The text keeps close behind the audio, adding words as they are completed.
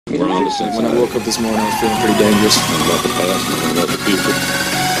We're on the same When I woke up this morning, I was feeling pretty dangerous. About the past and about the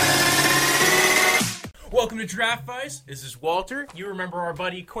future. Welcome to Draft Vice. This is Walter. You remember our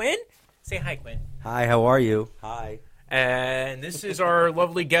buddy Quinn? Say hi, Quinn. Hi, how are you? Hi. And this is our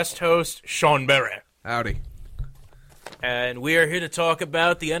lovely guest host, Sean Barrett. Howdy. And we are here to talk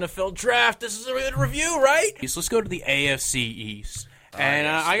about the NFL Draft. This is a review, right? So let's go to the AFC East. And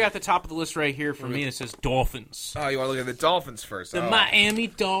I got the top of the list right here for me. It says Dolphins. Oh, you want to look at the Dolphins first? The Miami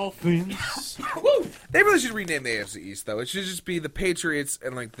Dolphins. They really should rename the AFC East, though. It should just be the Patriots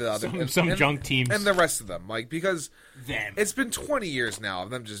and like the other Some junk teams. and the rest of them, like because Them. it's been 20 years now of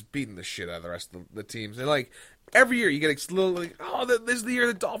them just beating the shit out of the rest of the teams. And like every year you get a little like, oh, this is the year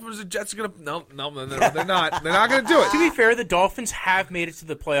the Dolphins and Jets are gonna. No, they're not. They're not gonna do it. To be fair, the Dolphins have made it to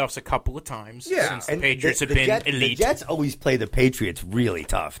the playoffs a couple of times since the Patriots have been elite. The Jets always play the Patriots really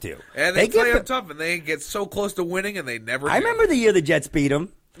tough, too. And they play them tough, and they get so close to winning, and they never do. I remember the year the Jets beat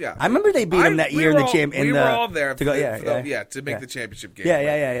them. Yeah, I remember they beat them that year in the champ. We were all there to go, to make the championship game.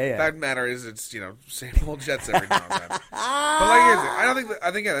 Yeah. Fact matter is, it's same old Jets every now and then. But like, here's it.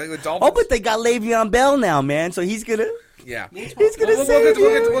 I think the Dolphins. Oh, but they got Le'Veon Bell now, man. So he's gonna. Yeah, he's gonna save you.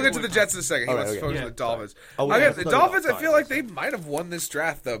 We'll get to the Jets in a second. He wants to focus on the Dolphins. The Dolphins, I feel like they might have won this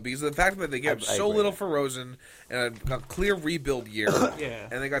draft though, because of the fact that they gave so little for Rosen and a clear rebuild year.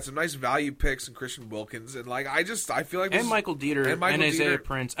 And they got some nice value picks and Christian Wilkins, and like I feel like and Michael Dieter and Isaiah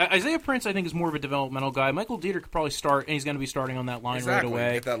Prince. Isaiah Prince, I think, is more of a developmental guy. Michael Dieter could probably start, and he's going to be starting on that line right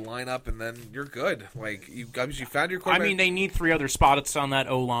away. Get that line up, and then you're good. Like you found your quarterback. I mean, they need 3 other spots on that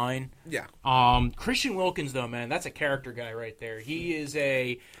O line. Yeah. Christian Wilkins, though, man, that's a character guy right there. He is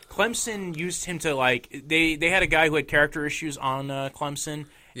a Clemson used him to like they had a guy who had character issues on Clemson.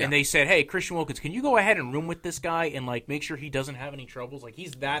 Yeah. And they said, hey, Christian Wilkins, can you go ahead and room with this guy and like make sure he doesn't have any troubles? Like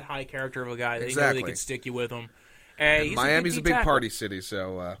he's that high character of a guy. They know they can stick you with him. And Miami's a big party city,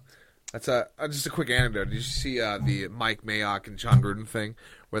 so that's just a quick anecdote. Did you see the Mike Mayock and John Gruden thing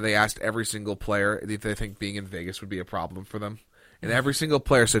where they asked every single player if they think being in Vegas would be a problem for them? And every single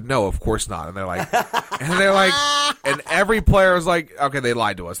player said, no, of course not. And they're like, and every player was like, okay, they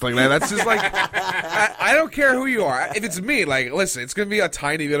lied to us. Like, that's just like, I don't care who you are. If it's me, like, listen, it's going to be a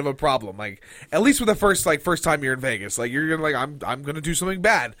tiny bit of a problem. Like, at least with the first time you're in Vegas, like, you're going to, like, I'm going to do something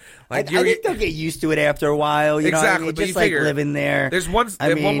bad. Like, I think they'll get used to it after a while. You know what I mean? Just like living there. There's one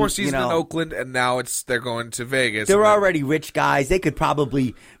more season in Oakland, and now they're going to Vegas. They're already rich guys. They could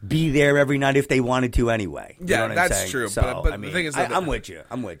probably be there every night if they wanted to anyway. Yeah, that's true. So, but the thing is, I'm with you.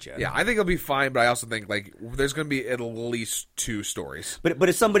 Yeah, I think it'll be fine, but I also think like there's going to be at least 2 stories. But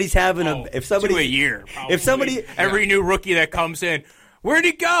if somebody's having 2 a year, probably. If somebody every new rookie that comes in. Where'd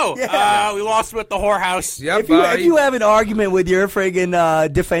he go? We lost him at the whorehouse. Yep, if you have an argument with your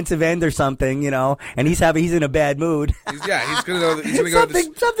friggin' defensive end or something, and he's in a bad mood. He's gonna go.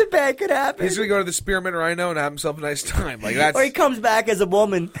 Something bad could happen. He's gonna go to the Spearmint Rhino and have himself a nice time. Like that's. Or he comes back as a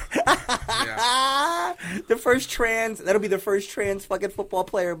woman. Yeah. That'll be the first trans fucking football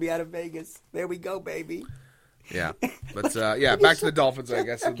player will be out of Vegas. There we go, baby. Yeah, but back to the Dolphins, I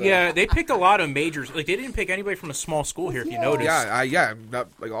guess. Yeah, they picked a lot of majors. Like they didn't pick anybody from a small school here, if you notice.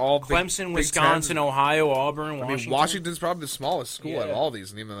 Like all Clemson, Wisconsin, Ohio, Auburn, Washington. I mean, Washington's probably the smallest school out of all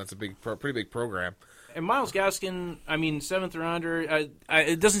these, and even though that's a pretty big program. And Myles Gaskin, 7th rounder.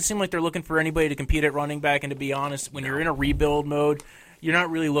 It doesn't seem like they're looking for anybody to compete at running back. And to be honest, when you're in a rebuild mode, you're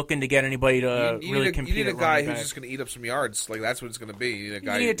not really looking to get anybody to really compete. You need a guy who's just going to eat up some yards. Like that's what it's going to be. You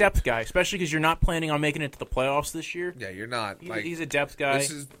need a depth guy, especially because you're not planning on making it to the playoffs this year. Yeah, you're not. He's a depth guy.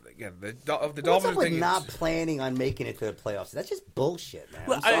 This is again the Dolphins. What's up with not planning on making it to the playoffs? That's just bullshit,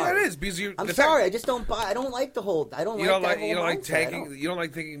 man. It is because I'm sorry. I just don't buy. I don't like the whole. I don't. You don't like tanking. You don't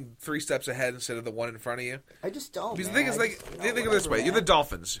like thinking 3 steps ahead instead of the one in front of you. I just don't. Because the thing is, think of it this way: you're the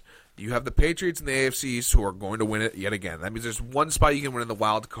Dolphins. You have the Patriots and the AFC East who are going to win it yet again. That means there's one spot you can win in the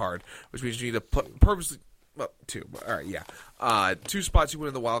wild card, which means you need to purposely. Well, 2. All right, yeah. 2 spots you win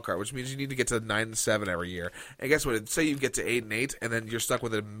in the wild card, which means you need to get to 9-7 every year. And guess what? Say you get to 8-8, and then you're stuck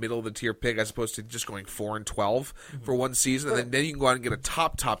with a middle of the tier pick as opposed to just going 4-12 for one season. And then you can go out and get a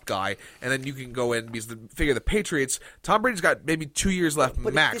top guy, and then you can go in because the Patriots. Tom Brady's got maybe 2 years left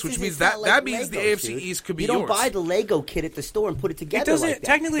max, which means that means the AFC East could be yours. You don't buy the Lego kit at the store and put it together. It doesn't like that.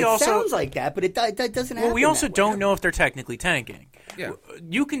 Technically. It sounds like that, but it doesn't. Well, we also don't know if they're technically tanking. Yeah.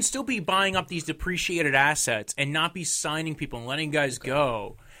 You can still be buying up these depreciated assets and not be signing people and letting guys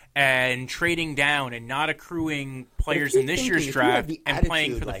go and trading down and not accruing players If in you're this thinking- year's if you have draft the and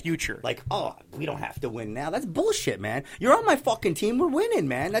playing attitude, for the like- future. Like, oh, we don't have to win now. That's bullshit, man. You're on my fucking team. We're winning,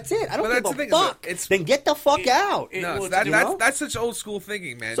 man. That's it. I don't But give that's a the thing, fuck. it's- Then get the fuck out. it- No, well, it's that, you know? that's such old school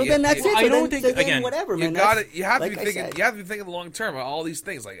thinking, man. So then that's it. I So don't then, think- then again, whatever, You man. got That's- it. You have like to be I thinking. said. You have to be thinking long term about all these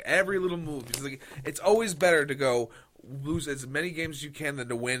things, like every little move. It's always better to go lose as many games as you can than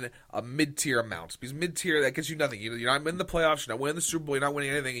to win a mid-tier amount. Because mid-tier, that gets you nothing. You're not winning the playoffs. You're not winning the Super Bowl. You're not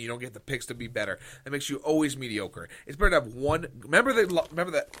winning anything, and you don't get the picks to be better. That makes you always mediocre. It's better to have one. Remember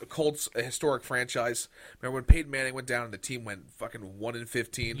the Colts, a historic franchise. Remember when Peyton Manning went down and the team went fucking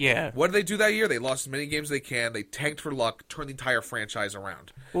 1-15. Yeah. What did they do that year? They lost as many games as they can. They tanked for luck, turned the entire franchise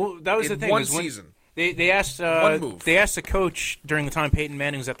around. Well, that was in the thing. one is when season. They asked One move. They asked the coach during the time Peyton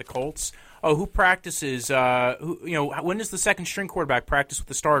Manning was at the Colts. Oh, who practices? When does the second string quarterback practice with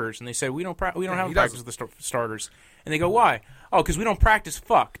the starters? And they said we don't have he practice with the starters. And they go, why? Oh, because we don't practice.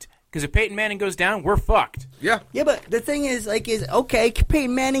 Fucked. Because if Peyton Manning goes down, we're fucked. Yeah. Yeah, but the thing is, okay,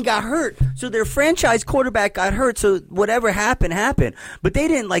 Peyton Manning got hurt, so their franchise quarterback got hurt, so whatever happened. But they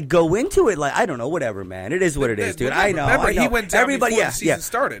didn't go into it I don't know, whatever, man. It is what it is, dude. I know. Remember, I know. he went down Everybody, before yeah, the season yeah.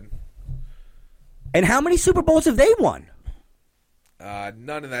 started. And how many Super Bowls have they won?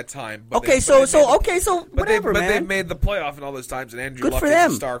 None in that time. But Okay, so whatever, but man. they've made the playoff in all those times, and Andrew Good Luck for is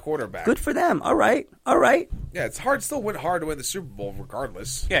them. the star quarterback. Good for them. All right. Yeah, it's hard. Still hard to win the Super Bowl,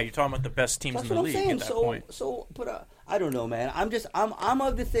 regardless. Yeah, you're talking about the best teams That's in the what I'm league saying. at that point. But I don't know, man. I'm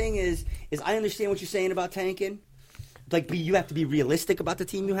of the thing is I understand what you're saying about tanking. You have to be realistic about the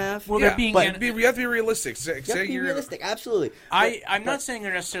team you have. Well, Yeah, they're being. but you have to be realistic. you have to be realistic, absolutely. I'm not saying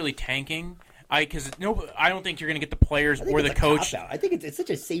they're necessarily tanking. I don't think you're going to get the players I think or the it's a coach. cop-out. I think it's such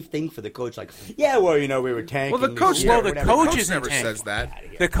a safe thing for the coach. We were tanking. Well, the coach, this year, Well, the whatever. coach coach isn't never tanking. says that.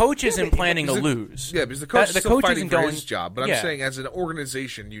 The coach isn't but- planning to because lose. Yeah, because the coach is the still coach fighting isn't for going, his job. But I'm yeah. saying, as an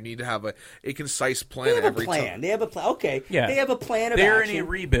organization, you need to have a concise plan They have a every plan. time. They have a plan. Okay. Yeah. They have a plan of They're action. in a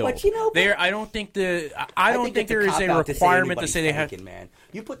rebuild. But I don't think I don't think it's there is a cop-out requirement to anybody's say they have. tanking, man.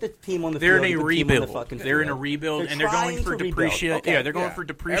 You put the team on the They're field. in you a put the team on the rebuild. fucking They're in a field. rebuild, They're and they're going trying for to rebuild. depreciate. Okay. Yeah, they're going Yeah. for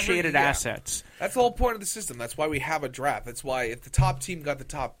depreciated assets. That's the whole point of the system. That's why we have a draft. That's why if the top team got the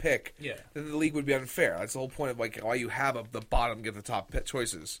top pick, Yeah. then the league would be unfair. That's the whole point of why you have the bottom get the top pick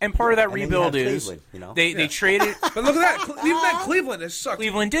choices. And part of that And then you rebuild have is Cleveland, you know? they traded. But look at that. Even that Cleveland has sucked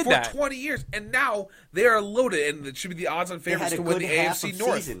Cleveland did for that. 20 years, and now they are loaded, and it should be the odds-on They had favorites a to win good the half AFC of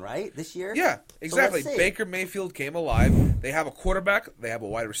North. season, right? This year. Yeah, exactly. So let's see. Baker Mayfield came alive. They have a quarterback. They have a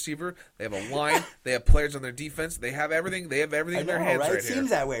wide receiver. They have a line. They have players on their defense. They have everything. They have everything I in know, their hands right? right It here. seems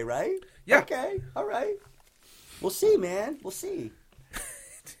that way, right? Yeah. Okay. All right. We'll see, man. We'll see.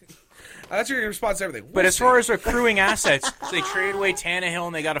 That's your response to everything. But as far as accruing assets, so they traded away Tannehill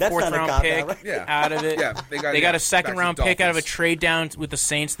and they got a That's not a fourth-round cop-out, pick right? Yeah. out of it. Yeah, they got a back to second-round the pick out of a Dolphins. trade down with the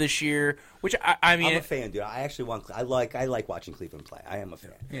Saints this year, which I mean, I'm a fan, dude. I actually want. I like watching Cleveland play. I am a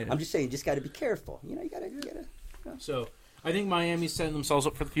fan. Yeah. I'm just saying, you just got to be careful. You know, you gotta. So I think Miami's setting themselves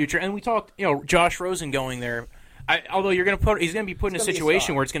up for the future. And we talked, Josh Rosen going there. Although he's going to be put in a He's gonna be a situation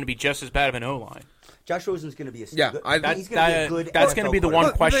star. where it's going to be just as bad of an O line. Josh Rosen's going to be a Yeah, he's going to be a good. that's NFL gonna be the player. one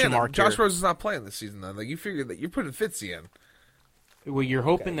Look, question man, mark Josh here. Rosen's not playing this season, though. Like you figure that you're putting Fitzy in. Well, you're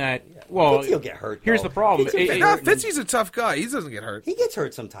hoping that. Yeah. Well, Fitzy will get hurt. Here's though. the problem. Fitzy will get It- Nah, hurt. Fitzy's a tough guy. He doesn't get hurt. He gets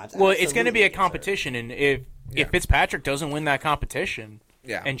hurt sometimes. Well, it's going to be Absolutely a gets hurt. competition, and if Fitzpatrick doesn't win that competition,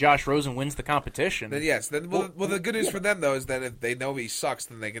 Yeah. and Josh Rosen wins the competition, Then yes. Then well, the good news for them though is that if they know he sucks,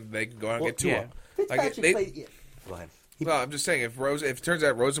 then they can go out and get Tua. yeah. Fitzpatrick they- played. Yeah. Go ahead. No, I'm just saying if it turns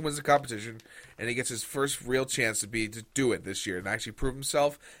out Rosen wins the competition and he gets his first real chance to do it this year and actually prove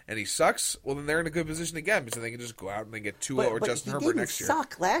himself, and he sucks, well then they're in a good position again because then they can just go out and they get Tua or Justin Herbert next year. He didn't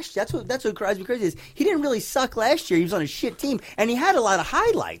suck last year. That's what drives me crazy. Is he didn't really suck last year. He was on a shit team, and he had a lot of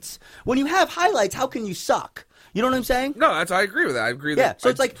highlights. When you have highlights, how can you suck? You know what I'm saying? No, I agree with that. I agree. Yeah. That So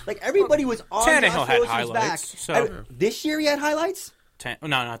it's like everybody was on Tannehill Josh had Rosen's highlights, back. so- This year he had highlights. No,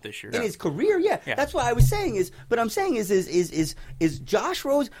 not this year. In his career, yeah. Yeah. That's what I was saying but I'm saying is Josh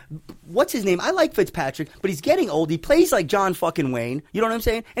Rose, what's his name? I like Fitzpatrick, but he's getting old. He plays like John fucking Wayne. You know what I'm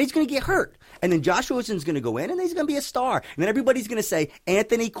saying? And he's going to get hurt. And then Josh Rosen's going to go in and he's going to be a star. And then everybody's going to say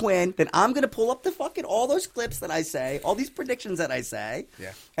Anthony Quinn. Then I'm going to pull up the fucking all those clips that I say, all these predictions that I say.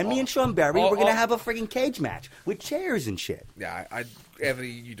 Yeah. And me and Sean Berry, all- we're going to all- have a freaking cage match with chairs and shit. Yeah, Anthony,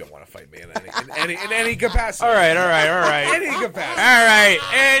 you don't want to fight me in any capacity. All right. Any capacity. All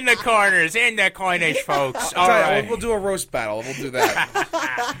right, in the corners, in the coinage, folks. All Tell you, right, we'll do a roast battle. We'll do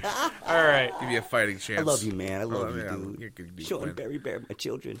that. all right. Give you a fighting chance. I love you, man. I love you, yeah, dude. you're good, Sean Quinn. Berry, my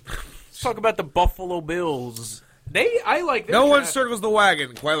children. Let's talk about the Buffalo Bills. I like their No one draft. circles the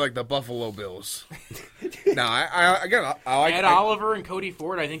wagon quite like the Buffalo Bills. No, I like Ed Oliver and Cody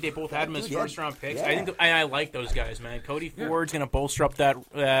Ford. I think they both had him as Dude, yeah. first-round picks. Yeah. I think I like those guys, man. Cody Ford's going to bolster up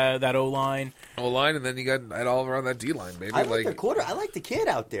that O-line. O-line, and then you got Ed Oliver on that D-line, baby. I like the I like the kid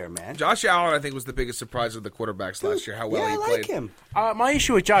out there, man. Josh Allen, I think, was the biggest surprise of the quarterbacks last year. How well he I played. like him. My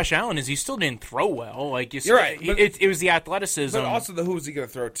issue with Josh Allen is he still didn't throw well. Like You're right, but- it was the athleticism. But also, who is he going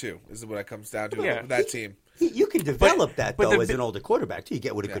to throw to? Is what it comes down to. Yeah. With that team. You can develop that but though the as bi- an older quarterback too. You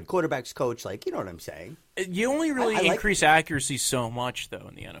get with a good quarterbacks coach, like you know what I'm saying. You only really I like increase accuracy so much, though,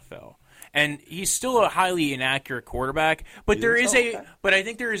 in the NFL. And he's still a highly inaccurate quarterback, but but I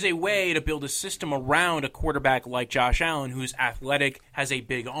think there is a way to build a system around a quarterback like Josh Allen, who's athletic, has a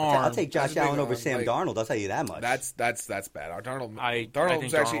big arm. I'll take Josh That's a big Allen over arm, Sam like- Darnold. I'll tell you that much. That's bad. Darnold I was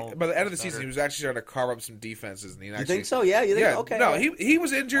think actually Darnold by the end of the is season better. he was actually starting to carve up some defenses. And he actually, think so? Yeah, you think yeah. okay. No, all right. he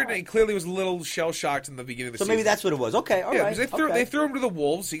was injured and he clearly was a little shell shocked in the beginning of the So season. maybe that's what it was. Okay, all yeah. right. Because they threw him to the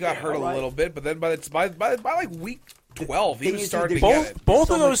Wolves. He got hurt a all right. little bit, but then by like week 12, he Thing was is, starting to dude, get there's it. Both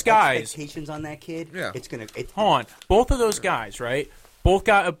so of those much guys- expectations on that kid. Yeah. Hold on. Both of those guys, right? Both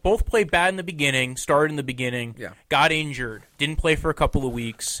played bad in the beginning, started in the beginning, Yeah. got injured, didn't play for a couple of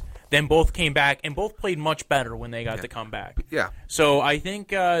weeks, then both came back, and both played much better when they got to come back. Yeah. So I think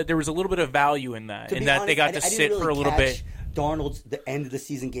there was a little bit of value in that, To in be that honest, they got I to didn't sit really for a little bit. catch Darnold's the end of the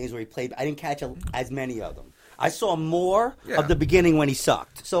season games where he played. I didn't catch as many of them. I saw more Yeah. of the beginning when he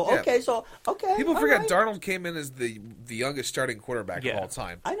sucked. So Yeah. okay. People all forget right. Darnold came in as the youngest starting quarterback Yeah. of all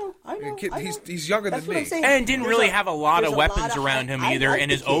time. I know. Kid, I know. he's younger That's than what me. I'm saying. And didn't There's really have a lot there's of weapons around him either, like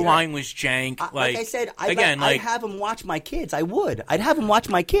and the his kid. O-line was jank. Like I said, I'd like have him watch my kids. I would. I'd have him watch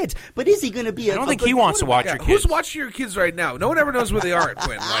my kids. But is he going to be? I don't think he wants to watch Yeah, your kids. who's watching your kids right now? No one ever knows where they are,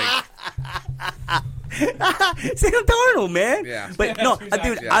 Quinn. Like, Sam Darnold, man. Yeah. But no,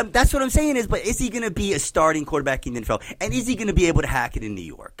 dude, Yeah. that's what I'm saying is, but is he going to be a starting quarterback in the NFL? And is he going to be able to hack it in New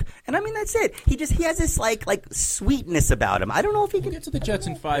York? And I mean, that's it. He has this like sweetness about him. I don't know if he can Get to the Jets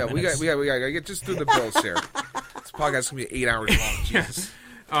in 5 yeah, minutes. we got to get just through the Bills here. This podcast is gonna be 8 hours long. Jesus.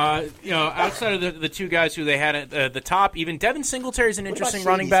 Outside of the two guys who they had at the top, even Devin Singletary is an What about interesting Shady?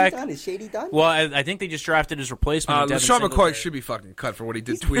 running Is he back. done? Is Shady done? Well, I think they just drafted his replacement. Devin LaShawn McCoy Singletary. should be fucking cut for what he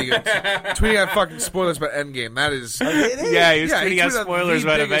did tweeting out fucking spoilers about Endgame. That is, Yeah, he was tweeting out tweeted spoilers the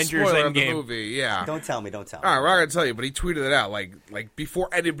about biggest Avengers spoiler of the Endgame. movie. Yeah. Don't tell me. All right, we're not gonna tell you, but he tweeted it out like before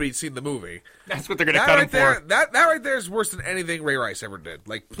anybody'd seen the movie. That's what they're going to That cut right him there, for. that right there is worse than anything Ray Rice ever did.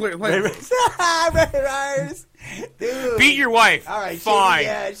 Like, Ray Rice. Dude. Beat your wife. All right, fine. Shady,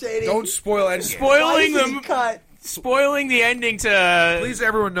 yeah, Shady. don't spoil Endgame. Spoiling Why is he them. cut? Spoiling the ending to. Please,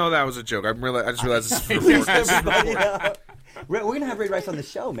 everyone know that was a joke. I just realized this is Please, recorded. everybody know. We're gonna have Ray Rice on the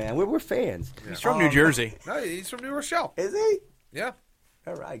show, man. We're fans. He's from New Jersey. No, he's from New Rochelle. Is he? Yeah.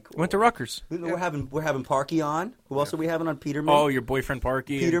 All right, cool. Went to Rutgers. We're having Parky on. Who else are we having on? Peterman. Oh, your boyfriend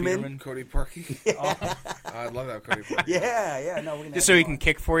Parky. and Peterman? Cody Parkey. I love that Cody Parkey. yeah. No, we're gonna Just have so he him can on.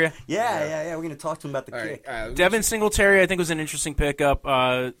 kick for you. Yeah. We're gonna talk to him about the All kick. right. Devin Singletary, I think, was an interesting pickup.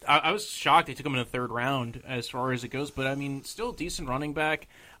 I was shocked they took him in the third round as far as it goes, but I mean, still a decent running back.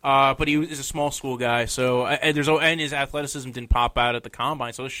 But he is a small school guy, so and his athleticism didn't pop out at the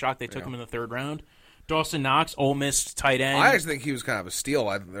combine, so I was shocked they took him in the third round. Dawson Knox, Ole Miss tight end. I actually think he was kind of a steal.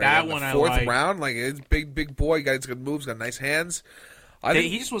 That in one the I fourth like. round, like it's big boy, got good moves, got nice hands. I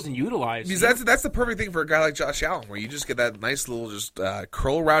think He just wasn't utilized. because that's the perfect thing for a guy like Josh Allen, where you just get that nice little just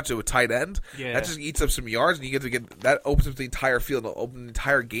curl route to a tight end. Yeah. That just eats up some yards, and you get that opens up the entire field, and open the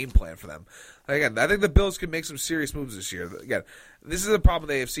entire game plan for them. Again, I think the Bills can make some serious moves this year. Again, this is the problem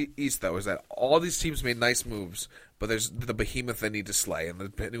with the AFC East, though, is that all these teams made nice moves, but there's the behemoth they need to slay, and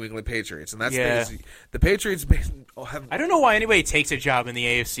the New England Patriots, and that's the Patriots have I don't know why anybody takes a job in the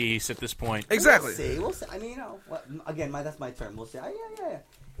AFC East at this point. exactly. We'll see. I mean, again, that's my term. We'll see. Yeah.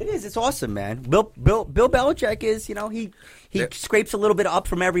 It is. It's awesome, man. Bill Belichick is, he scrapes a little bit up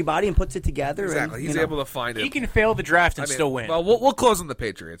from everybody and puts it together. Exactly, And, he's able to find it. He can fail the draft and I mean, still win. Well, we'll close on the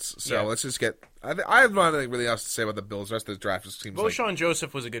Patriots. So Yeah. let's just get. I have nothing really else to say about the Bills. The rest of the draft just seems like. Boshawn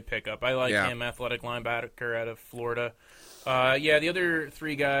Joseph was a good pickup. I like Yeah. him, athletic linebacker out of Florida. The other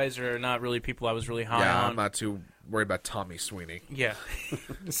three guys are not really people I was really high Yeah, on. I'm not too worried about Tommy Sweeney. Yeah,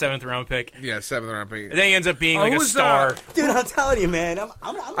 7th round pick. Yeah, 7th round pick. And then he ends up being Oh, like a who's, star. Dude, I'm telling you, man. I'm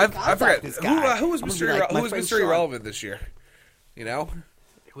I forget this guy. who was I'm gonna Mr. be like my friend Mr. Sean. Irrelevant this year. You know,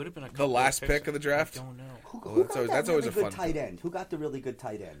 It would have been a the couple last of picks. pick of the draft. I don't know. Who that's got always- that's that always really a good fun- tight end? Who got the really good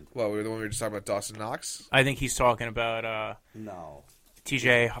tight end? Well, we were just talking about Dawson Knox. I think he's talking about. No.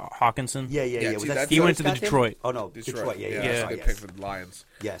 T.J. Hawkinson. Yeah. Yeah, Was see, that that's- He Steelers went to the got him? Detroit. Oh no, Detroit. Yeah. That's a good yes. pick for the Lions.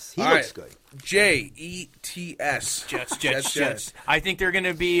 Yes, he All looks right. good. Jets. Jets. I think they're going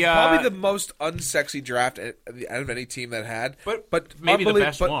to be Probably the most unsexy draft out of any team that had, But unbelie- maybe the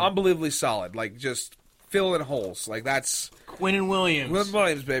best one. unbelievably solid. Like just fill in holes. Like that's Quinnen Williams. Will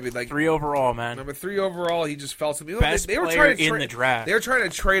Williams, baby. Like 3 overall, man. number 3 overall. He just fell to me. Best they were player trying to in the draft. They were trying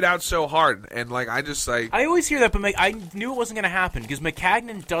to trade out so hard, and like I just like I always hear that, but I knew it wasn't going to happen because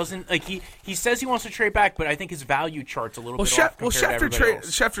McCagnon doesn't like he says he wants to trade back, but I think his value chart's a little bit off compared to everybody else.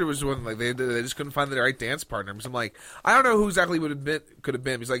 Schefter was one like they just couldn't find the right dance partner. Because I'm like I don't know who exactly could have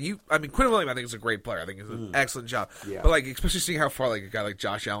been. He's like Quinn Williams I think is a great player. I think he's an excellent job. Yeah. But like especially seeing how far like a guy like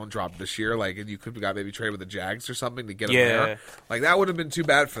Josh Allen dropped this year, like and you could have got maybe traded with the Jags or something to get him there. Like that would have been too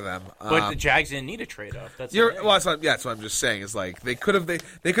bad for them. But the Jags didn't need a trade up. That's that's what I'm just saying is like they could have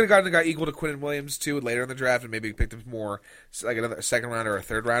gotten a guy equal to Quinn Williams too later in the draft and maybe picked him more like another second rounder or a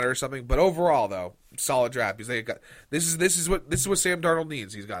third rounder or something. But overall though, solid draft. He's like this is what Sam Darnold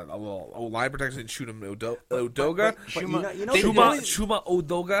needs. He's got a little line protection and shoot him Odoga. Chuma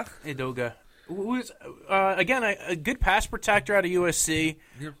Odoga. Edoga. Who's again a good pass protector out of USC.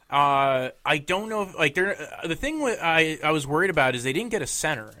 Yeah. I don't know if like the thing I was worried about is they didn't get a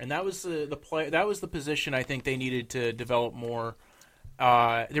center, and that was the position I think they needed to develop more.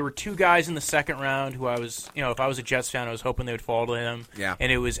 There were 2 guys in the second round who I was if I was a Jets fan I was hoping they would fall to him. Yeah. And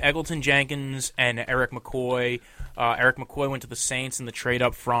it was Eggleton Jenkins and Eric McCoy. Eric McCoy went to the Saints in the trade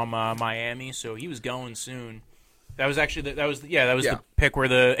up from Miami, so he was going soon. That was actually the pick where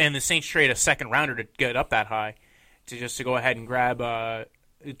the Saints trade a second rounder to get up that high, to go ahead and grab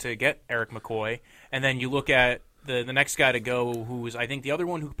to get Eric McCoy, and then you look at the next guy to go, who was I think the other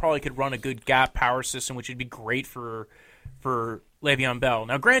one who probably could run a good gap power system, which would be great for Le'Veon Bell.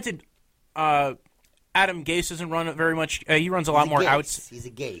 Now, granted, Adam Gase doesn't run it very much. He runs a lot more outside. He's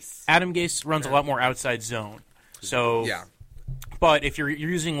a Gase. Adam Gase runs a lot more outside zone. So yeah. But if you're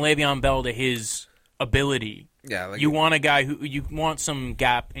using Le'Veon Bell to his ability. Yeah, like you want a guy who you want some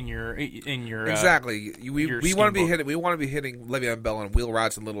gap in your exactly. We want to be hitting. We want to be hitting Le'Veon Bell on wheel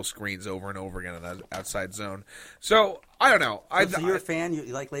routes and little screens over and over again in that outside zone. So I don't know. So you're a fan? You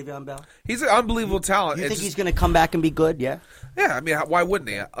like Le'Veon Bell? He's an unbelievable talent. You think he's going to come back and be good? Yeah. Yeah, I mean, why wouldn't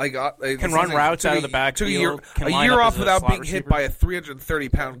he? Like, can run routes out of the backfield. A year off without being hit by a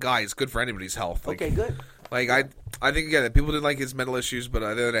 330-pound guy is good for anybody's health. Like, okay, good. Like I think again, people didn't like his mental issues, but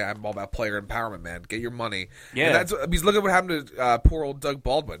at the end of the day, I'm all about player empowerment, man. Get your money. Yeah, because look at what happened to poor old Doug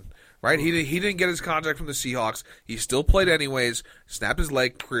Baldwin. Right, he didn't get his contract from the Seahawks. He still played anyways. Snapped his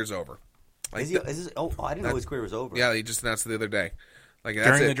leg. Career's over. Like, I didn't know his career was over. Yeah, he just announced it the other day. Like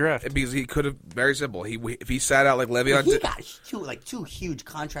during the draft, because he could have very simple. If he sat out like Le'Veon, he got two huge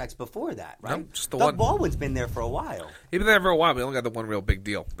contracts before that, right? No, just the Doug one. Baldwin's been there for a while. He's been there for a while. But he only got the one real big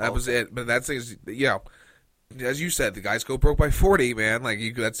deal. That was it. But that thing is, as you said, the guys go broke by 40, man. Like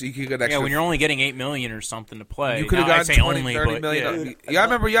you could extra. Yeah, when you're only getting $8 million or something to play, you could have gotten 20, 30 but, million. Yeah, I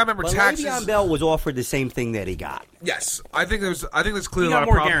remember but taxes. Le'Veon Bell was offered the same thing that he got. Yes, I think there's clearly he a lot got of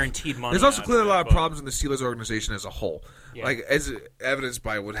more problems. guaranteed money. There's also clearly a lot of problems in the Steelers organization as a whole. Yeah. Like as evidenced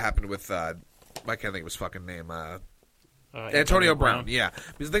by what happened with I can't think of his fucking name. Antonio Brown. Yeah,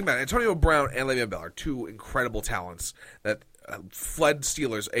 because think about it, Antonio Brown and Le'Veon Bell are 2 incredible talents that fled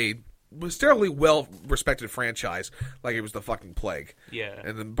Steelers, a terribly well-respected franchise, like it was the fucking plague. Yeah,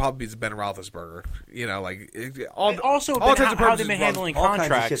 and then probably it's Ben Roethlisberger. How they've been handling all contracts.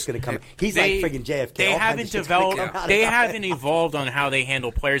 Kinds of shit's gonna come. He's like friggin' JFK. They haven't developed. They haven't evolved on how they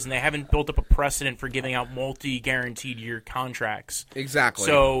handle players, and they haven't built up a precedent for giving out multi-guaranteed year contracts. Exactly.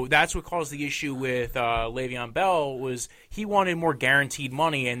 So that's what caused the issue with Le'Veon Bell was he wanted more guaranteed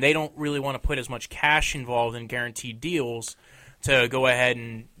money, and they don't really want to put as much cash involved in guaranteed deals to go ahead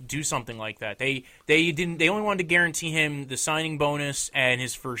and do something like that. They only wanted to guarantee him the signing bonus and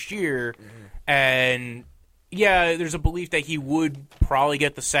his first year, and yeah, there's a belief that he would probably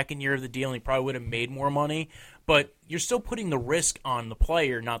get the second year of the deal and he probably would have made more money, but you're still putting the risk on the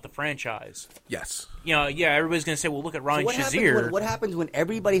player, not the franchise. Yes. Everybody's going to say, well, look at Ryan Shazier. What happens when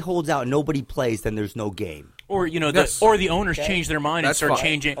everybody holds out and nobody plays, then there's no game? Or the owners change their mind and start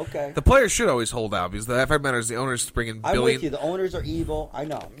changing. Okay. The players should always hold out because the fact matters the owners bring in billion. I'm with you. The owners are evil. I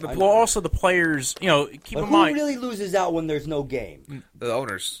know. Well, also the players, keep but in mind. Who really loses out when there's no game? The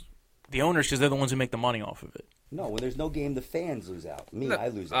owners. The owners, because they're the ones who make the money off of it. No, when there's no game, the fans lose out. I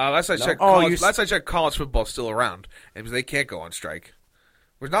lose out. Last I checked, college football's still around, and they can't go on strike.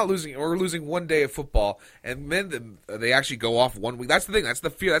 We're not losing. We're losing one day of football, and then they actually go off 1 week. That's the thing. That's the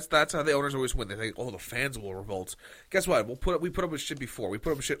fear. That's how the owners always win. They think, oh, the fans will revolt. Guess what? We put up with shit before. We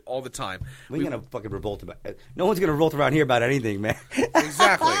put up with shit all the time. We're gonna fucking revolt about. No one's gonna revolt around here about anything, man.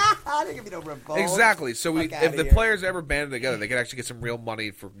 Exactly. There can be no revolt. Exactly. So if the players ever banded together, they could actually get some real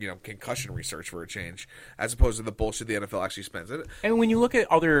money for concussion research for a change, as opposed to the bullshit the NFL actually spends. And when you look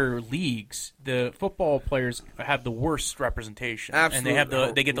at other leagues, the football players have the worst representation, Absolutely.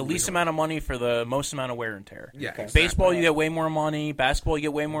 and they get the least amount of money for the most amount of wear and tear. Yeah, exactly. Baseball, you get way more money. Basketball, you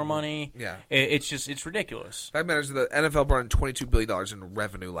get way more money. Yeah. It's ridiculous. That matters. The NFL brought in $22 billion in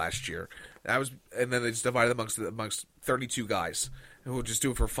revenue last year. And then they just divided amongst 32 guys who would just do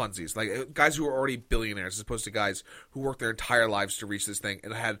it for funsies, like guys who are already billionaires, as opposed to guys who worked their entire lives to reach this thing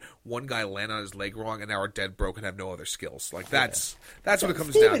and had one guy land on his leg wrong and now are dead broke and have no other skills. Like that's what it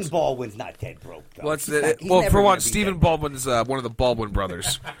comes down Stephen to. Baldwin's not dead broke. Though. Well, He's never for one, gonna be Stephen dead. Baldwin's one of the Baldwin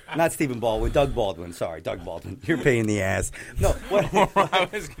brothers. Not Stephen Baldwin, Doug Baldwin. Sorry, Doug Baldwin. You're paying the ass. No, what,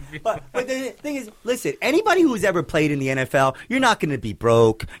 but the thing is, listen, anybody who's ever played in the NFL, you're not going to be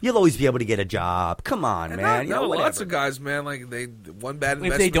broke. You'll always be able to get a job. Come on, man. Lots Whatever. of guys, man, like they one bad If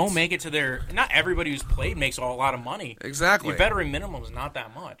investment. they don't make it to their, not everybody who's played makes a lot of money. Exactly. Your veteran minimum is not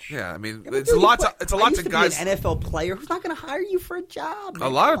that much. Yeah, I mean, But it's dude, a lot. I Of used to guys. be an NFL player who's not going to hire you for a job. A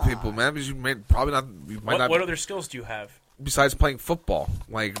man. lot of Come people, on. man, because you may probably not. You might not. What other skills do you have? Besides playing football,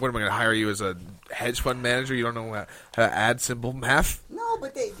 like, what am I going to hire you as a hedge fund manager? You don't know how to add simple math? No,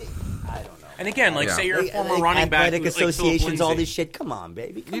 but they I don't know. And again, like, Yeah. say you're a They- former like running back. athletic like Philip associations, all Lindsay. this shit. Come on,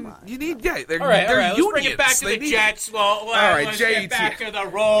 baby. Come on. You need, yeah, they're, All right, they're let's unions. bring it back to They the need- Jets. Well, right, let's JET. get back to the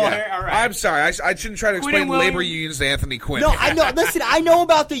roll Yeah. here. All right. I'm sorry, I shouldn't try to Quinn explain and labor Williams- unions to Anthony Quinn. No, I know. Listen, I know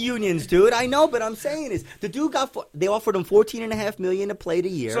about the unions, dude. I know, but I'm saying is the dude they offered him $14.5 million to play the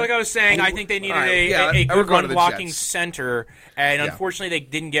year. So like I was saying, I think they needed All right, yeah, a I good regard run the blocking Jets. center, and Yeah. unfortunately they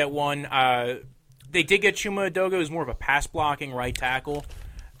didn't get one. They did get Chuma Adogo, who's more of a pass blocking right tackle.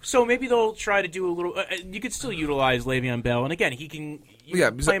 So maybe they'll try to do a little. You could still utilize Le'Veon Bell, and again, he can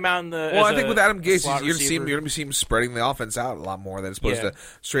play him out in the. Well, as I think a with Adam Gase, slot you're going receiver. to see him spreading the offense out a lot more than opposed Yeah. to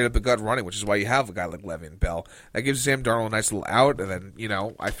straight up the gut running, which is why you have a guy like Le'Veon Bell. That gives Sam Darnold a nice little out, and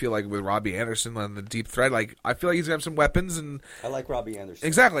then I feel like with Robbie Anderson on the deep threat, like I feel like he's going to have some weapons and I like Robbie Anderson.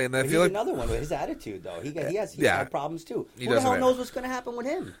 exactly, and I But feel he's like another one with his attitude, though. He has Yeah. had problems too. He Who the does hell have- knows what's going to happen with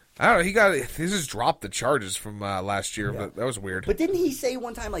him? I don't know. He just dropped the charges from last year, but that was weird. But didn't he say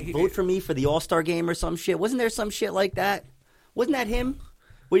one time like vote for me for the All-Star game or some shit? Wasn't there some shit like that? Wasn't that him?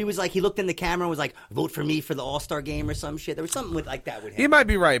 Where he was like, he looked in the camera and was like, vote for me for the All-Star game or some shit. There was something like that with him. He might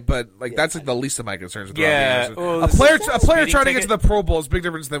be right, but that's like the least of my concerns with Yeah, Robbie Anderson. well, a this player is trying to speeding get to ticket. the Pro Bowl is a big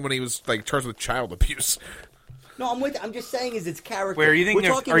difference than when he was like charged with child abuse. No, I'm just saying is it's character. Where you think? We're Are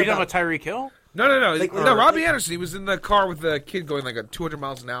you talking talking about Tyreek Hill? No. Like, No, Robbie Anderson, he was in the car with the kid going like 200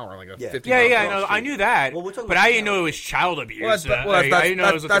 miles an hour, like a Yeah. 50 Yeah, mile yeah, per hour I knew that, Well, we're talking but about I didn't know it was child abuse. Well, I didn't know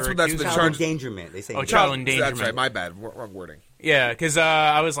it was what that's they were what the accusing. child charge- endangerment. They say. Oh, child endangerment. That's right. My bad. Wrong wording. Yeah, because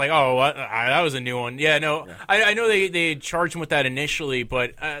I was like, oh, what? That was a new one. Yeah, no, I know they charged him with that initially,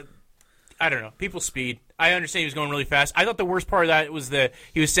 but I don't know. People speed. I understand he was going really fast. I thought the worst part of that was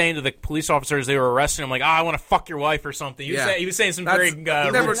he was saying to the police officers they were arresting him, like, I want to fuck your wife or something. He was saying some very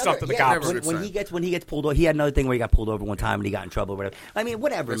rude stuff to the cops. When he gets pulled over, he had another thing where he got pulled over one time and he got in trouble or whatever. I mean,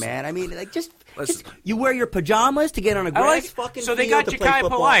 whatever, man. I mean, like just you wear your pajamas to get on a grass fucking so they field got to play Ja'Kai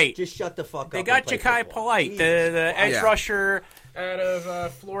football. Polite. Just shut the fuck up. They got and play Ja'Kai football. Polite, Jesus. the edge Yeah. rusher out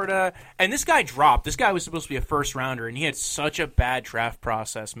of Florida, and this guy dropped. This guy was supposed to be a first rounder, and he had such a bad draft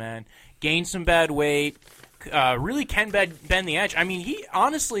process, man. Gained some bad weight. Really can bend the edge. I mean, he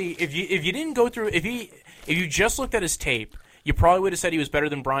honestly, if you didn't go through, if you just looked at his tape, you probably would have said he was better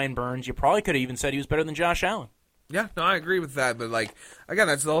than Brian Burns. You probably could have even said he was better than Josh Allen. Yeah, no, I agree with that. But like again,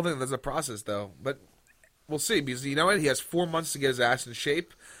 that's the whole thing. There's a process though. But we'll see because you know what? He has 4 months to get his ass in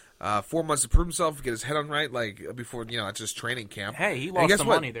shape. 4 months to prove himself, get his head on right, like before it's just training camp. Hey, he And lost guess the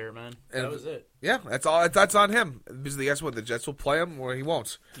what? money there, man. That was it. Yeah, that's all. That's on him. Because guess what? The Jets will play him, or he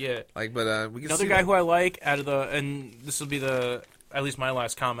won't. Yeah. Like, but we can Another see guy that. who I like out of and this will be at least my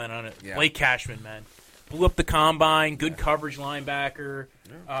last comment on it. Yeah. Blake Cashman, man, blew up the combine. Good coverage linebacker.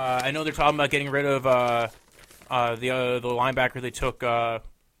 I know they're talking about getting rid of the linebacker they took.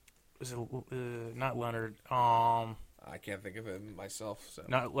 Was it not Leonard? I can't think of it myself. So.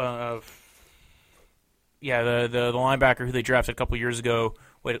 Not yeah, the linebacker who they drafted a couple years ago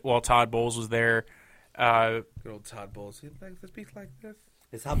while Todd Bowles was there. Good old Todd Bowles. He likes to speak like this.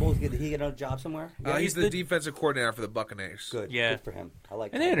 Is Todd Bowles did he get a job somewhere? He's the defensive coordinator for the Buccaneers. Good. Yeah. Good for him. I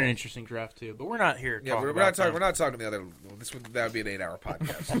like. And they had an interesting draft too, but we're not here. Yeah, talking we're about not talking. them. We're not talking the other. That would be an 8-hour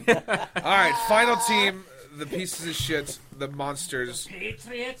podcast. All right, final team. The pieces of shit. the monsters,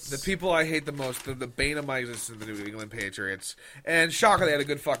 Patriots. the people I hate the most, the bane of my existence, the New England Patriots. And shocker, they had a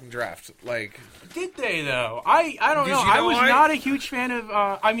good fucking draft. Like, Did they though? I don't know. Because you I know was why? not a huge fan of.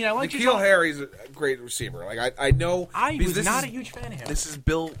 I mean, I like N'Keal Harry's a great receiver. Like, I know. I because was this not is- a huge fan of him. This is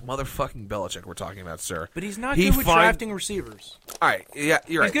Bill motherfucking Belichick we're talking about, sir. But he's not He good with find- drafting receivers. All right, yeah,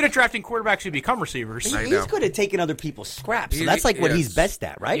 you're He's right. good at drafting quarterbacks who become receivers. I He's know. good at taking other people's scraps. So He- that's like what yes. he's best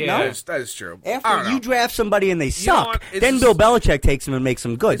at, right? Yeah. No? That is true. I After don't know. you draft somebody and they know suck, what? It's then just- Bill Belichick takes them and makes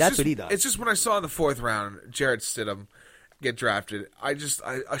them good. It's That's just- what he does. It's just when I saw in the 4th round Jarrett Stidham get drafted,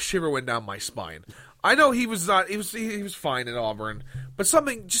 a shiver went down my spine. I know he was not. He was fine at Auburn, but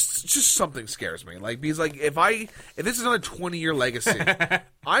something just something scares me. Like, because like if this is another 20-year legacy,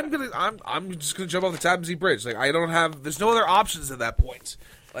 I'm just gonna jump off the Tappan Zee Bridge. Like, I don't have. There's no other options at that point.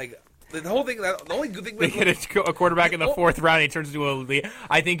 Like, the whole thing. The only good thing. They get a quarterback in the 4th round. He turns into a.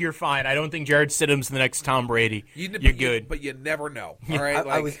 I think you're fine. I don't think Jared Stidham's the next Tom Brady. You're good. but you never know. All right.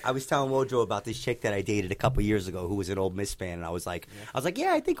 I was telling Wojo about this chick that I dated a couple years ago who was an Ole Miss fan, and I was like,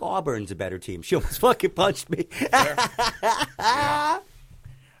 yeah, I think Auburn's a better team. She almost fucking punched me.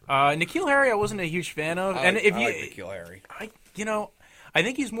 N'Keal Harry, I wasn't a huge fan of, and if I you, like N'Keal Harry. I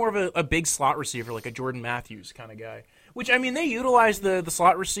think he's more of a big slot receiver, like a Jordan Matthews kind of guy. Which, I mean, they utilize the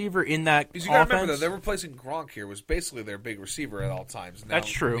slot receiver in that Because you gotta remember, offense. though, they're replacing Gronk here was basically their big receiver at all times. Now, That's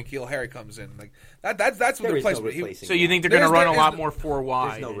true. N'Keal Harry comes in like that's what There the is no replacement. replacing So you think they're going to There's- run a there lot is- more 4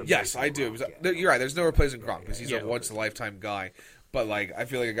 wide? no replacement. Yes, I do. You're right. There's no replacing Gronk because he's Yeah. a once in a lifetime guy. But like, I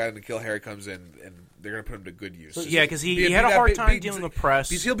feel like a guy like N'Keal Harry comes in and they're gonna put him to good use. Yeah, because he Be had a that hard big- time big- dealing with press.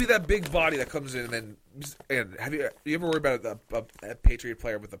 Because he'll be that big body that comes in and then. And have you ever worried about a Patriot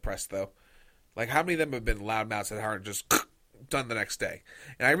player with the press though? Like, how many of them have been loudmouths that aren't just done the next day?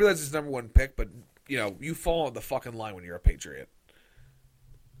 And I realize it's number 1 pick, but you fall on the fucking line when you're a Patriot.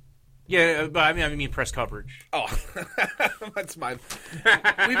 Yeah, but I mean press coverage. Oh, that's mine.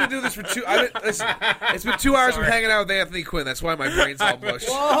 We've been doing this for listen, it's been 2 hours of hanging out with Anthony Quinn. That's why my brain's all mush.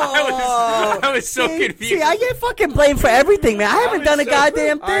 Oh, I was so confused. See, I get fucking blamed for everything, man. I haven't done a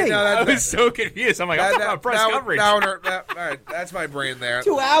goddamn I thing. know I that. was so confused. I'm like, I'm talking about press coverage. All right, that's my brain there.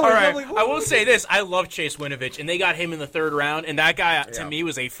 2 hours. All right, I'm like, I will say this: I love Chase Winovich, and they got him in the 3rd round, and that guy to Yeah. me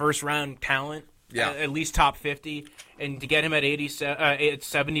was a 1st round talent, Yeah. at least top 50, and to get him at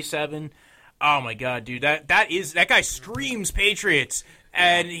 77, oh my god, dude, that guy screams Patriots,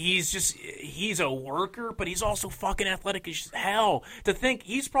 and he's a worker, but he's also fucking athletic as hell. To think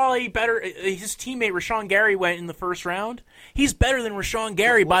he's probably better. His teammate Rashawn Gary went in the 1st round. He's better than Rashawn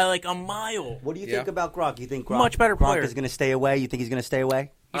Gary by like a mile. what do you Yeah. think about Gronk? You think Gronk, Much better Gronk player. is going to stay away? You think he's going to stay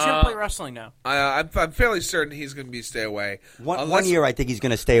away? He's gonna play wrestling now. I'm fairly certain he's going to stay away. One year, I think he's going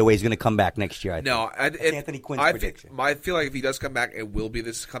to stay away. He's going to come back next year. I think. No, Anthony Quinn's prediction. I feel like if he does come back, it will be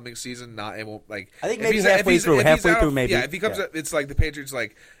this coming season. Not it won't like. I think if maybe he's- halfway if he's- through, if he's halfway out- through maybe. Yeah, if he comes, Yeah. up, it's like the Patriots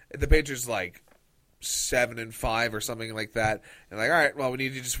 7-5 or something like that, and like, all right, well, we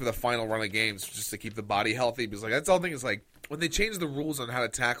need you just for the final run of games, just to keep the body healthy. Because like that's the whole thing is like when they change the rules on how to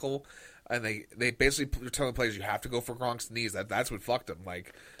tackle, and they basically tell the players you have to go for Gronk's knees. That's what fucked them.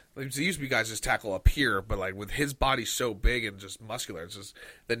 Like it used to be guys just tackle up here, but like with his body so big and just muscular, it's just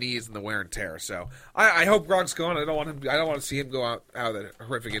the knees and the wear and tear. So I hope Gronk's gone. I don't want to see him go out of that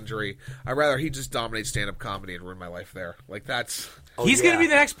horrific injury. I'd rather he just dominate stand-up comedy and ruin my life there. Like that's. He's yeah. going to be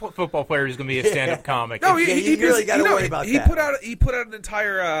the next football player who's going to be a stand-up comic. No, Yeah, you really gotta worry about he that. put out an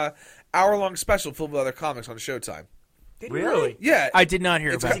entire hour-long special filled with other comics on Showtime. Did Really? Yeah, I did not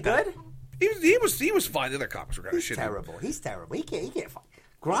hear It's about Is he that. good? he was fine. The other comics were kind of He's shitty. terrible. He's terrible. He can't.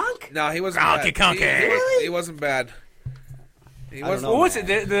 Gronk? No, he wasn't Gronky bad. conky. He wasn't bad. He don't wasn't. know. What was it?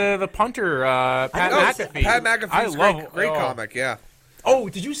 The punter, Pat Oh, McAfee. Pat McAfee's I love great oh. comic. Yeah. Oh,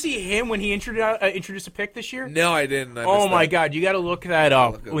 did you see him when he introduced a pick this year? No, I didn't. I Oh missed my that. God, you got to look that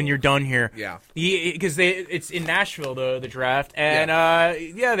up look it when up. you're done here. Yeah. Because it's in Nashville the draft, and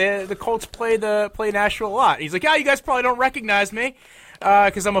the Colts play Nashville a lot. He's like, yeah, you guys probably don't recognize me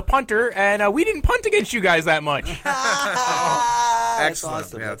because I'm a punter, and we didn't punt against you guys that much. Excellent.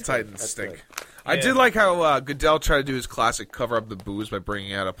 awesome. Yeah, That's Titans good. That's stink. good. I did like how Goodell tried to do his classic cover up the booze by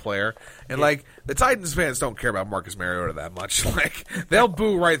bringing out a player, and like the Titans fans don't care about Marcus Mariota that much. Like they'll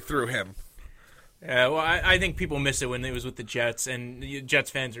boo right through him. Yeah, well, I think people miss it when it was with the Jets, and the Jets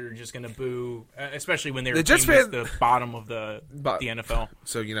fans are just going to boo, especially when they're The Jets the bottom of the But- NFL.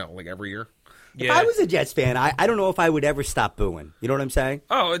 So like every year. Yeah. If I was a Jets fan, I don't know if I would ever stop booing. You know what I'm saying?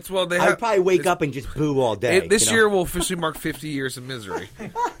 Oh, it's well they I have would probably wake up and just boo all day. this you know? year will officially mark 50 years of misery.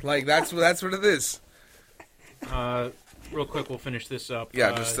 Like that's what it is. Real quick, we'll finish this up.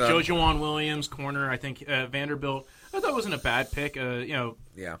 Yeah, Joe Juwan Williams, corner. I think Vanderbilt. I thought wasn't a bad pick.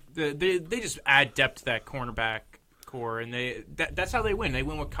 Yeah. they just add depth to that cornerback core, and that's how they win. They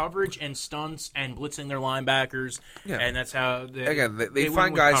win with coverage and stunts and blitzing their linebackers, and that's how they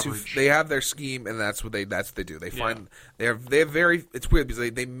find guys who they have their scheme, and that's what they do. They find they have very. It's weird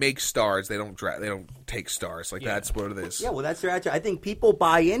because they make stars. They don't take stars. Like that's what it is. Yeah, well, that's their attitude. I think people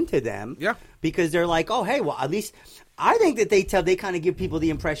buy into them. Yeah. Because they're like, oh, hey, well, at least I think that they kind of give people the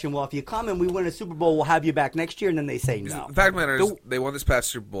impression, well, if you come and we win a Super Bowl, we'll have you back next year, and then they say no. The fact of the matter is, they won this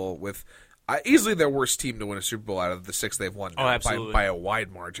past Super Bowl with easily their worst team to win a Super Bowl out of the 6 they've won. Oh, absolutely. By a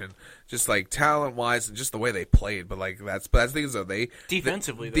wide margin. Just like talent-wise and just the way they played. But like that's the thing is, though,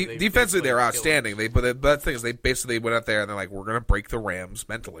 defensively they're outstanding. But the thing is, they basically went out there and they're like, we're going to break the Rams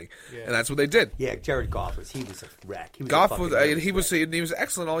mentally, and that's what they did. Yeah, Jared Goff was a wreck. Goff was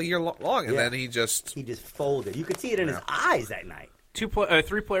excellent all year long, and then he just folded. You could see it in his eyes that night.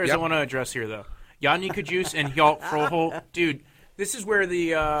 3 players I want to address here though: Yannick Kajus and Hjalte Froholt. Dude, this is where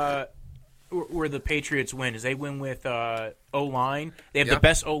the Patriots win. Is they win with O-line. They have the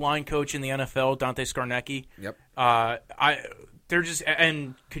best O-line coach in the NFL, Dante Scarnecchia. Yep. They're just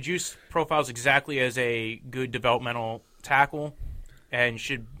and Kajus profiles exactly as a good developmental tackle, and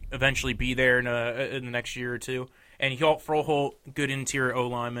should eventually be there in the next year or two. And Hjalte Froholt, good interior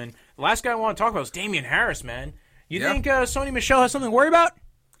O-lineman. The last guy I want to talk about is Damian Harris, man. You think Sony Michel has something to worry about?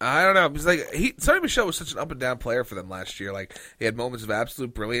 I don't know. Because Sony Michel was such an up and down player for them last year. Like he had moments of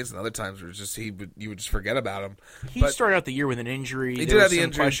absolute brilliance, and other times where it's just you would just forget about him. He started out the year with an injury. He did have the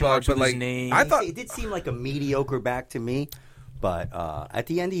injury bug, but like I thought it did seem like a mediocre back to me. But at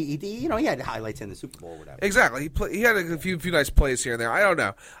the end, he had highlights in the Super Bowl or whatever. Exactly. He had a few nice plays here and there. I don't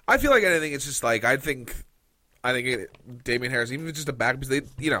know. I feel like anything. It's just like I think Damian Harris, even if it's just a back, because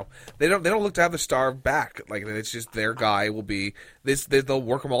they don't look to have the star back. Like it's just their guy will be this. They'll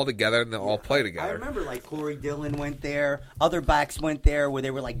work them all together and they'll all play together. I remember like Corey Dillon went there, other backs went there where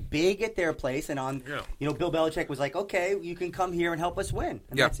they were like big at their place, and Bill Belichick was like, okay, you can come here and help us win,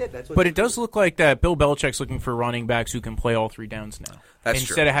 and that's it. But it does look like that Bill Belichick's looking for running backs who can play all 3 downs now.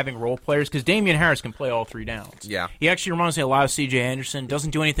 Instead of having role players, because Damian Harris can play all 3 downs. Yeah, he actually reminds me a lot of C.J. Anderson. Doesn't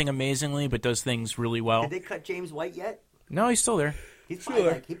do anything amazingly, but does things really well. Did they cut James White yet? No, he's still there. He's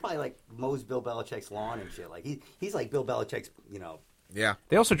probably mows Bill Belichick's lawn and shit. Like he's like Bill Belichick's, Yeah.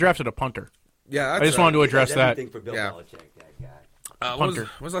 They also drafted a punter. Yeah, I just wanted to address that. For Bill Belichick, that guy.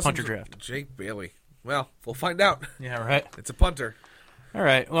 Punter. When's last punter draft. Jake Bailey. Well, we'll find out. Yeah, right. It's a punter. All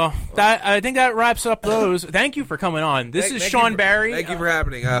right. Well, I think that wraps up those. Thank you for coming on. This is Sean Barry. Thank you for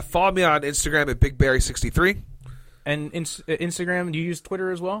happening. Follow me on Instagram at BigBarry63. And Instagram, do you use Twitter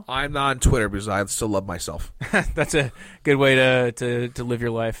as well? I'm not on Twitter because I still love myself. That's a good way to live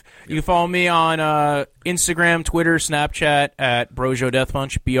your life. You can follow me on Instagram, Twitter, Snapchat at Brojo Death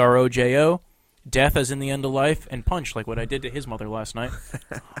Punch, Brojo. Death as in the end of life, and punch like what I did to his mother last night.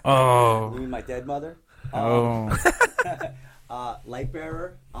 Oh. You mean my dead mother? Oh.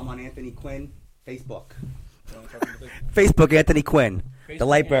 Lightbearer, I'm on Anthony Quinn, Facebook. Facebook, Anthony Quinn. The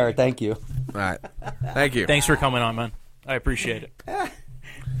Lightbearer, thank you. All right. Thank you. Thanks for coming on, man. I appreciate it.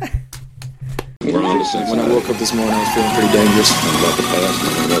 We're on the same When I woke up this morning, I was feeling pretty dangerous. about the past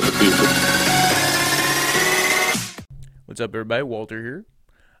and about the future. What's up, everybody? Walter here.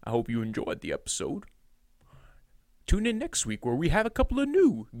 I hope you enjoyed the episode. Tune in next week where we have a couple of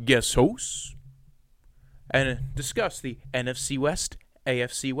new guest hosts and discuss the NFC West,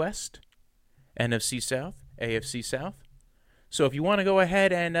 AFC West, NFC South, AFC South. So if you want to go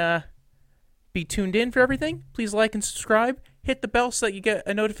ahead and be tuned in for everything, please like and subscribe. Hit the bell so that you get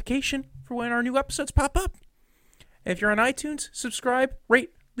a notification for when our new episodes pop up. And if you're on iTunes, subscribe,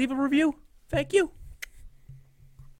 rate, leave a review. Thank you.